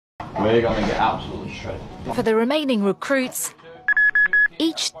We're going to get absolutely shredded. For the remaining recruits,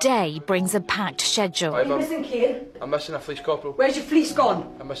 each day brings a packed schedule. Are you missing, Kane? I'm missing a police corporal. Where's your police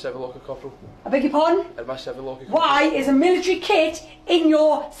gone? I miss every local corporal. I beg your pardon? I miss every local corporal. Why is a military kit in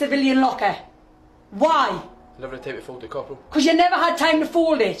your civilian locker? Why? I never had time to fold the corporal. Because you never had time to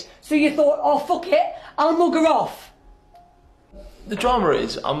fold it, so you thought, oh fuck it, I'll mug her off. The drama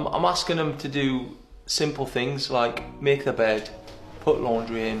is, I'm asking them to do simple things like make the bed, put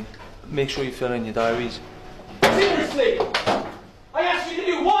laundry in, make sure you fill in your diaries. Seriously! I asked you to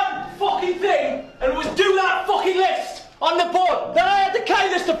do one fucking thing, and it was do that fucking list on the board that I had the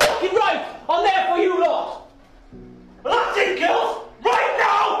kindness to fucking write on there for you lot. Well, that's it, girls. Right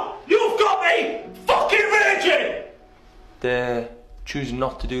now, you've got me fucking raging. They're choosing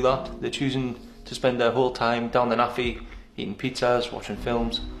not to do that. They're choosing to spend their whole time down the naffy, eating pizzas, watching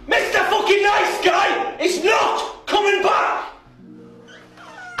films. Mr. Fucking Nice Guy is not coming back.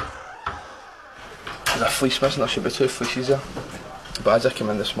 There's a fleece missing, there should be 2 fleeces there. But as I came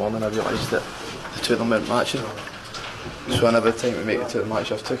in this morning I realised that the 2 of them weren't matching. So I never had time to make the 2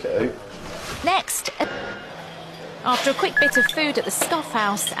 match, I took it out. Next, after a quick bit of food at the Scoff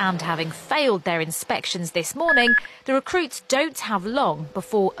House and having failed their inspections this morning, the recruits don't have long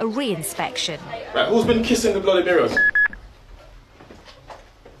before a re-inspection. Right, who's been kissing the bloody mirrors?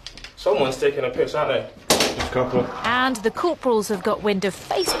 Someone's taking a piss, aren't they? Corporal. And the corporals have got wind of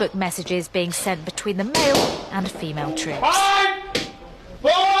Facebook messages being sent between the male and female troops. 5,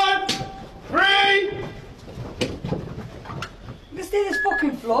 4, 3. You stay this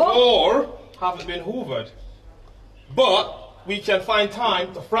fucking floor. Or haven't been hoovered. But we can find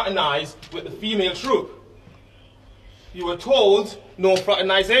time to fraternise with the female troop. You were told no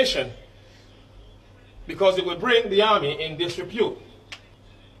fraternisation because it would bring the army in disrepute.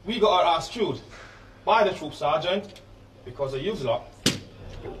 We got our ass chewed by the troop sergeant because of you lot.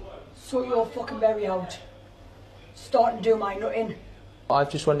 So you're fucking very out. Starting to do my nutting. I've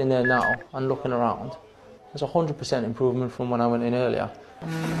just went in there now and looking around. There's 100% improvement from when I went in earlier.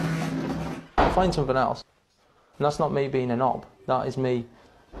 I'll find something else. And that's not me being a knob. That is me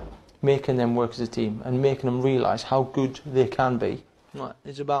making them work as a team and making them realise how good they can be. Right,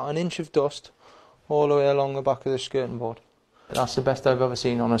 it's about an inch of dust all the way along the back of the skirting board. That's the best I've ever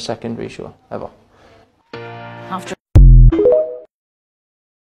seen on a secondary show, ever.